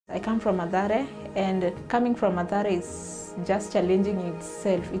I come from Mathare, and coming from Mathare is just challenging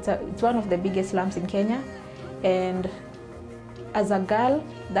itself. It's one of the biggest slums in Kenya, and as a girl,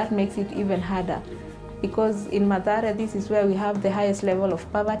 that makes it even harder, because in Mathare, this is where we have the highest level of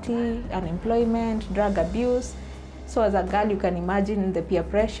poverty, unemployment, drug abuse. So as a girl, you can imagine the peer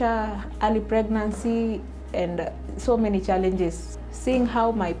pressure, early pregnancy, and so many challenges. Seeing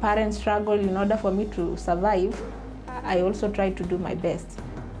how my parents struggle in order for me to survive, I also tried to do my best.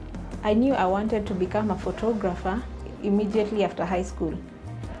 I knew I wanted to become a photographer immediately after high school,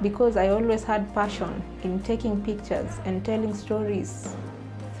 because I always had passion in taking pictures and telling stories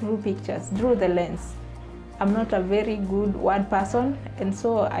through pictures, through the lens. I'm not a very good word person, and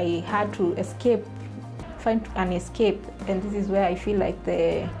so I had to find an escape, and this is where I feel like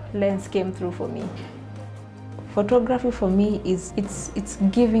the lens came through for me. Photography for me is it's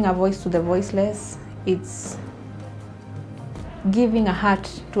giving a voice to the voiceless. It's giving a heart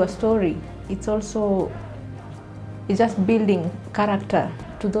to a story. It's just building character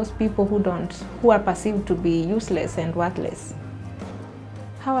to those people who are perceived to be useless and worthless.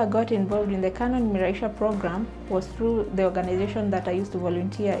 How I got involved in the Canon Miraisha Programme was through the organization that I used to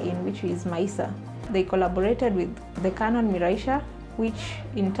volunteer in, which is Miraisha. They collaborated with the Canon Miraisha, which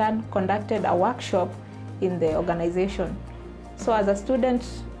in turn conducted a workshop in the organization. So as a student,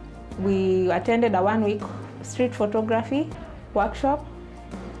 we attended a one-week street photography workshop.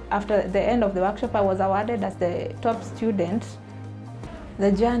 After the end of the workshop, I was awarded as the top student.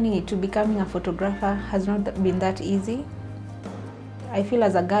 The journey to becoming a photographer has not been that easy. I feel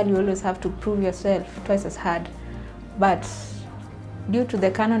as a girl, you always have to prove yourself twice as hard. But due to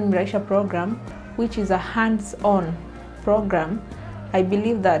the Canon Miraisha Programme, which is a hands-on program, I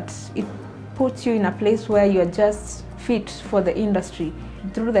believe that it puts you in a place where you're just fit for the industry.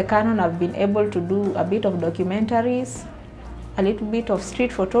 Through the Canon, I've been able to do a bit of documentaries, a little bit of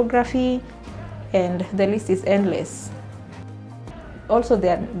street photography, and the list is endless. Also,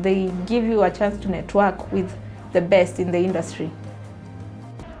 they give you a chance to network with the best in the industry.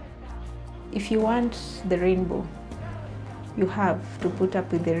 If you want the rainbow, you have to put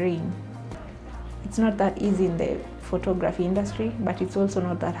up with the rain. It's not that easy in the photography industry, but it's also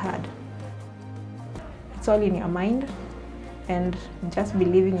not that hard. It's all in your mind and just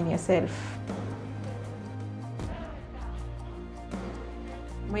believing in yourself.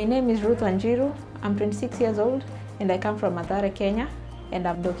 My name is Ruth Wanjiku. I'm 26 years old, and I come from Mathare, Kenya, and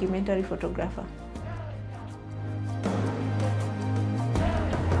I'm a documentary photographer.